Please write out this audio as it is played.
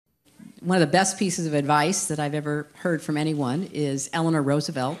One of the best pieces of advice that I've ever heard from anyone is Eleanor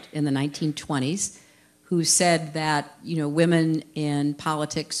Roosevelt in the 1920s, who said that, women in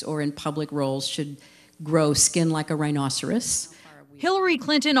politics or in public roles should grow skin like a rhinoceros. Hillary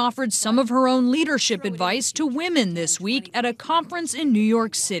Clinton offered some of her own leadership advice to women this week at a conference in New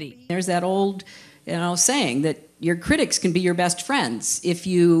York City. There's that old, saying that your critics can be your best friends if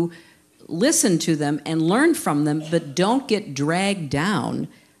you listen to them and learn from them, but don't get dragged down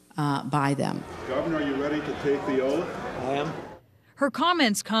by them. Governor, are you ready to take the oath? I am. Her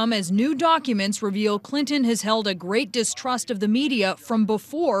comments come as new documents reveal Clinton has held a great distrust of the media from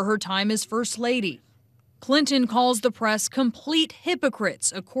before her time as First Lady. Clinton calls the press complete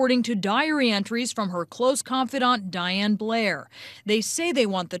hypocrites, according to diary entries from her close confidant Diane Blair. They say they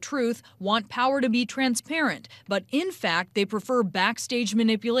want the truth, want power to be transparent, but in fact they prefer backstage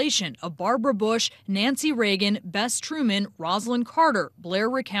manipulation of Barbara Bush, Nancy Reagan, Bess Truman, Rosalind Carter, Blair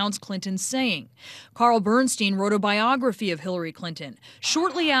recounts Clinton's saying. Carl Bernstein wrote a biography of Hillary Clinton.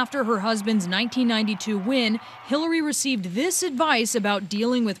 Shortly after her husband's 1992 win, Hillary received this advice about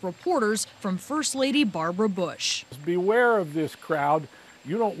dealing with reporters from First Lady Barbara Bush. Beware of this crowd.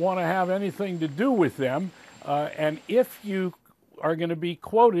 You don't want to have anything to do with them. And if you are going to be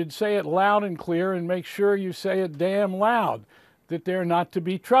quoted, say it loud and clear and make sure you say it damn loud, that they're not to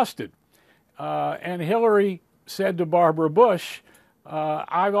be trusted. And Hillary said to Barbara Bush,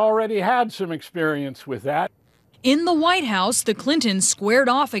 I've already had some experience with that. In the White House, the Clintons squared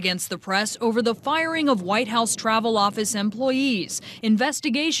off against the press over the firing of White House Travel Office employees,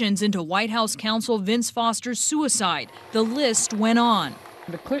 investigations into White House counsel Vince Foster's suicide. The list went on.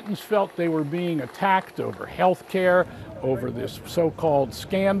 The Clintons felt they were being attacked over health care, over this so-called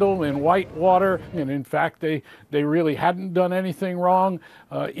scandal in Whitewater, and in fact they really hadn't done anything wrong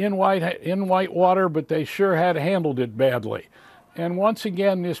in Whitewater, but they sure had handled it badly. And once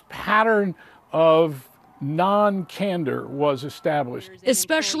again, this pattern of non-candor was established.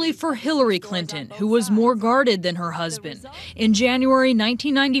 Especially for Hillary Clinton, who was more guarded than her husband. In January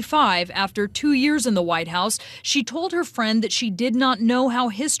 1995, after 2 years in the White House, she told her friend that she did not know how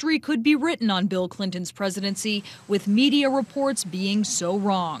history could be written on Bill Clinton's presidency, with media reports being so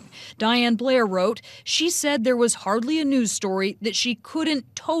wrong. Diane Blair wrote, she said there was hardly a news story that she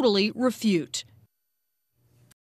couldn't totally refute.